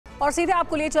और सीधे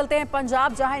आपको लिए चलते हैं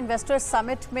पंजाब, जहां इन्वेस्टर्स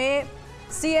समिट में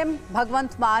सीएम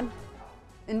भगवंत मान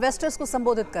इन्वेस्टर्स को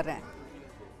संबोधित कर रहे हैं।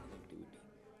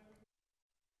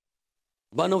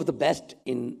 One of the best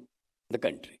in the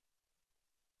country.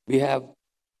 We have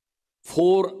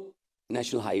 4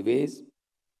 national highways,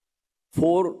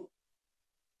 4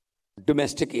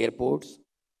 domestic airports,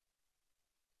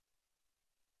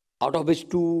 out of which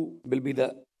 2 will be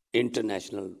the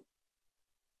international.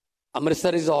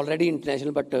 Amritsar is already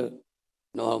international, but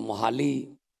Mohali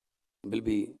will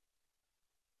be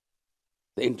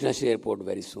the international airport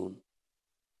very soon.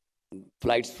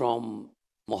 Flights from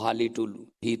Mohali to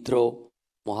Heathrow,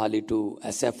 Mohali to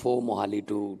SFO, Mohali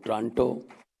to Toronto,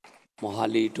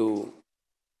 Mohali to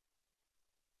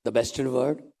the Western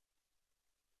world.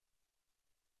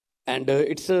 And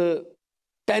it's a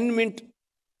 10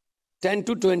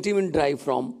 to 20 minute drive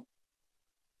from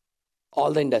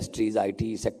all the industries,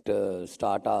 IT sector,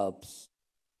 startups,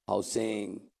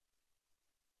 housing,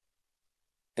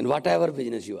 and whatever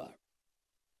business you are.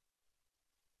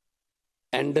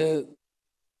 And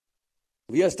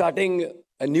we are starting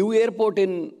a new airport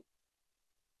in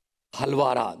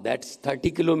Halwara, that's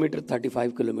 30 kilometers,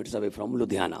 35 kilometers away from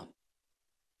Ludhiana.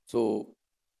 So,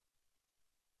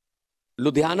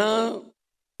 Ludhiana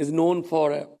is known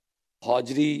for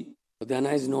hosiery,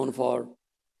 Ludhiana is known for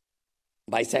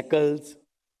bicycles,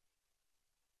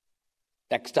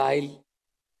 textile,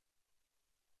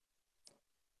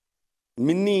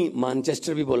 mini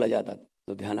Manchester भी बोला जाता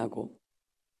लुधियाना को।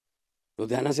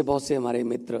 लुधियाना से बहुत से हमारे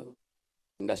मित्र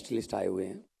industrialist आए हुए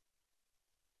हैं।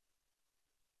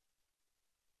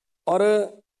 और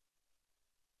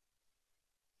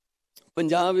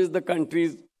Punjab is the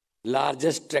country's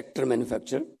largest tractor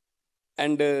manufacturer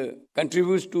and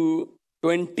contributes to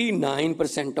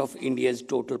 29% of India's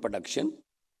total production.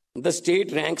 The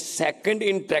state ranks second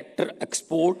in tractor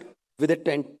export with a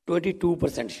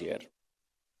 22% share.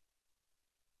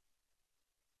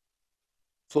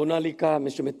 Sonalika,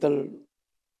 Mr. Mittal,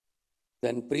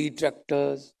 then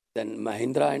Pre-Tractors, then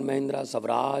Mahindra and Mahindra,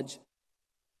 Swaraj,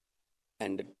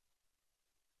 and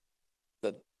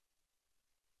the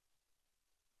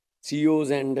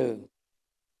CEOs and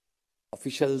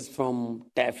officials from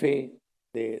TAFE,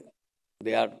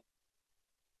 they are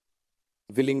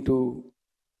willing to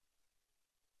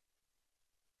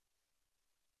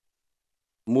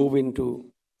move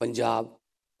into Punjab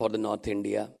for the North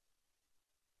India.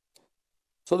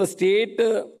 So the state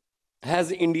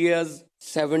has India's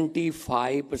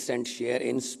 75% share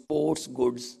in sports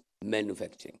goods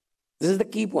manufacturing. This is the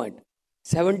key point.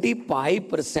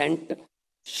 75%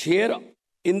 share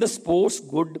in the sports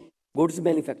goods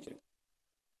manufacturing.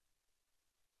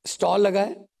 Stall लगा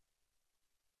है,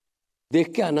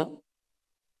 देख के आना।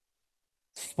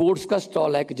 Sports का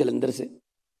stall है कि जलंधर से,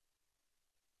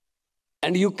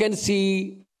 and you can see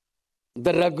the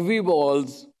rugby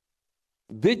balls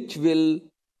which will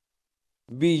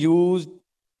be used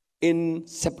in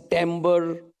September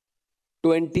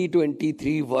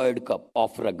 2023 world cup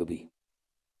of rugby,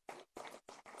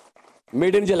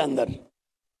 made in Jalandhar.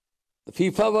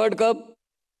 FIFA World Cup,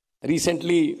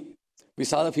 recently we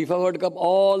saw the FIFA World Cup,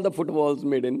 all the footballs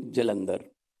made in Jalandhar.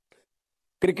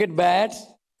 Cricket bats,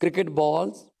 cricket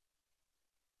balls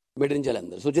made in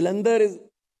Jalandhar. So Jalandhar is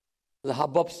the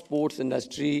hub of sports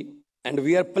industry, and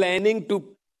we are planning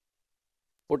to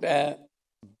put a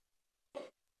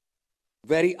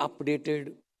very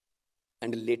updated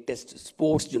and latest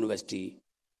sports university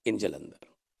in Jalandhar.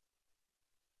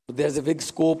 So there's a big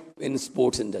scope in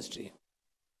sports industry.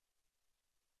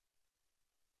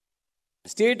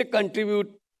 State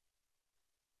contribute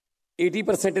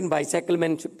 80% in bicycle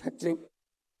manufacturing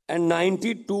and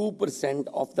 92%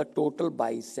 of the total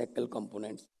bicycle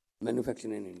components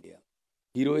manufactured in India.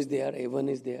 Hero is there, A1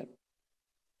 is there.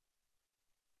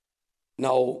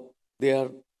 Now they are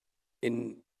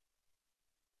in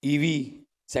EV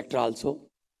sector also,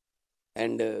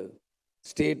 and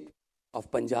state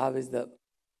of Punjab is the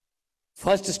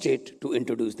first state to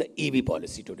introduce the EV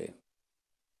policy today.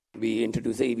 We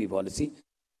introduce the EV policy.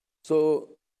 So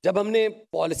जब हमने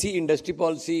policy, industry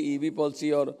policy, EV policy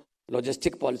और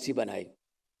logistic policy बनाई,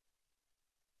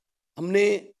 हमने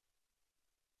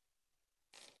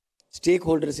stake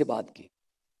holder से बात की,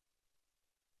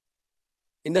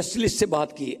 industrialist से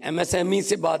बात की, एमएसएमई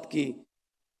से बात की,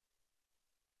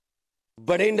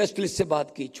 बड़े इंडस्ट्रियलिस्ट से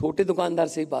बात की, छोटे दुकानदार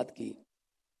से बात की।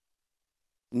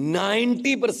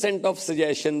 90% of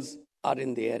suggestions are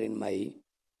in there in my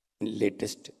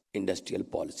latest industrial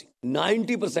policy.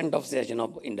 90% of suggestion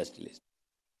of industrialist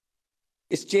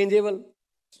is changeable.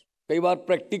 कई बार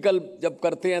प्रैक्टिकल जब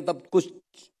करते हैं तब कुछ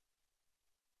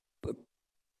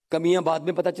कमियां बाद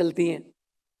में पता चलती हैं,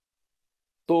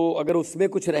 तो अगर उसमें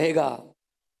कुछ रहेगा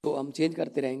तो हम चेंज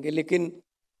करते रहेंगे, लेकिन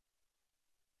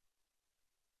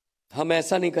हम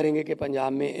ऐसा नहीं करेंगे कि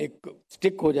पंजाब में एक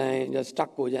स्टिक हो जाएं या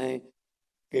स्टक हो जाएं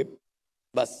कि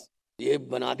बस ये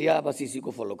बना दिया, बस इसी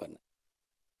को फॉलो करना।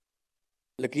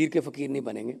 लकीर के फ़कीर नहीं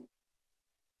बनेंगे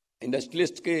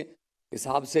इंडस्ट्रियलिस्ट के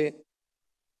हिसाब से,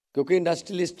 क्योंकि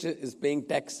industrialist is paying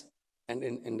tax and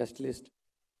industrialist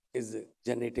is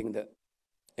generating the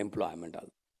employment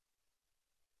also.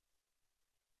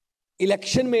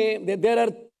 Election में there are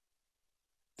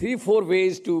 3-4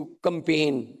 ways to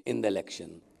campaign in the election.